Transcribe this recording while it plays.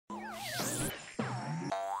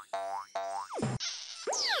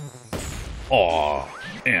Aw,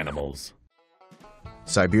 animals.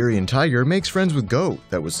 Siberian tiger makes friends with goat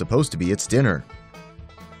that was supposed to be its dinner.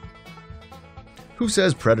 Who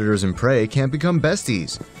says predators and prey can't become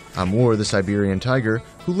besties? Amur, the Siberian tiger,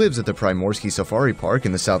 who lives at the Primorsky Safari Park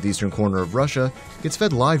in the southeastern corner of Russia, gets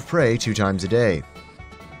fed live prey 2 times a day.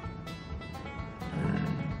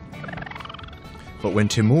 But when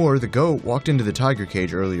Timur, the goat, walked into the tiger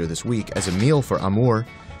cage earlier this week as a meal for Amur,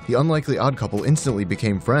 the unlikely odd couple instantly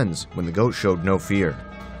became friends when the goat showed no fear.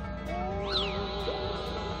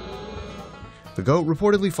 The goat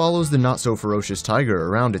reportedly follows the not-so-ferocious tiger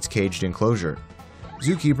around its caged enclosure.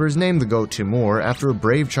 Zookeepers named the goat Timor after a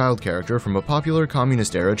brave child character from a popular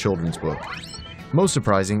communist-era children's book. Most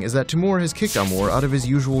surprising is that Timor has kicked Amur out of his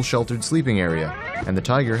usual sheltered sleeping area, and the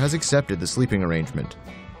tiger has accepted the sleeping arrangement.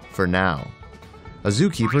 For now. A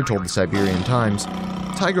zookeeper told the Siberian Times,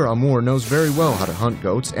 "Tiger Amur knows very well how to hunt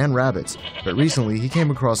goats and rabbits, but recently he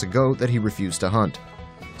came across a goat that he refused to hunt.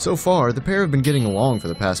 So far, the pair have been getting along for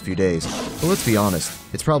the past few days, but let's be honest,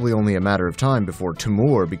 it's probably only a matter of time before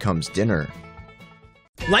Timur becomes dinner."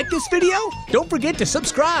 Like this video? Don't forget to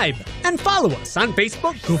subscribe and follow us on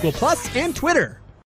Facebook, Google+, and Twitter.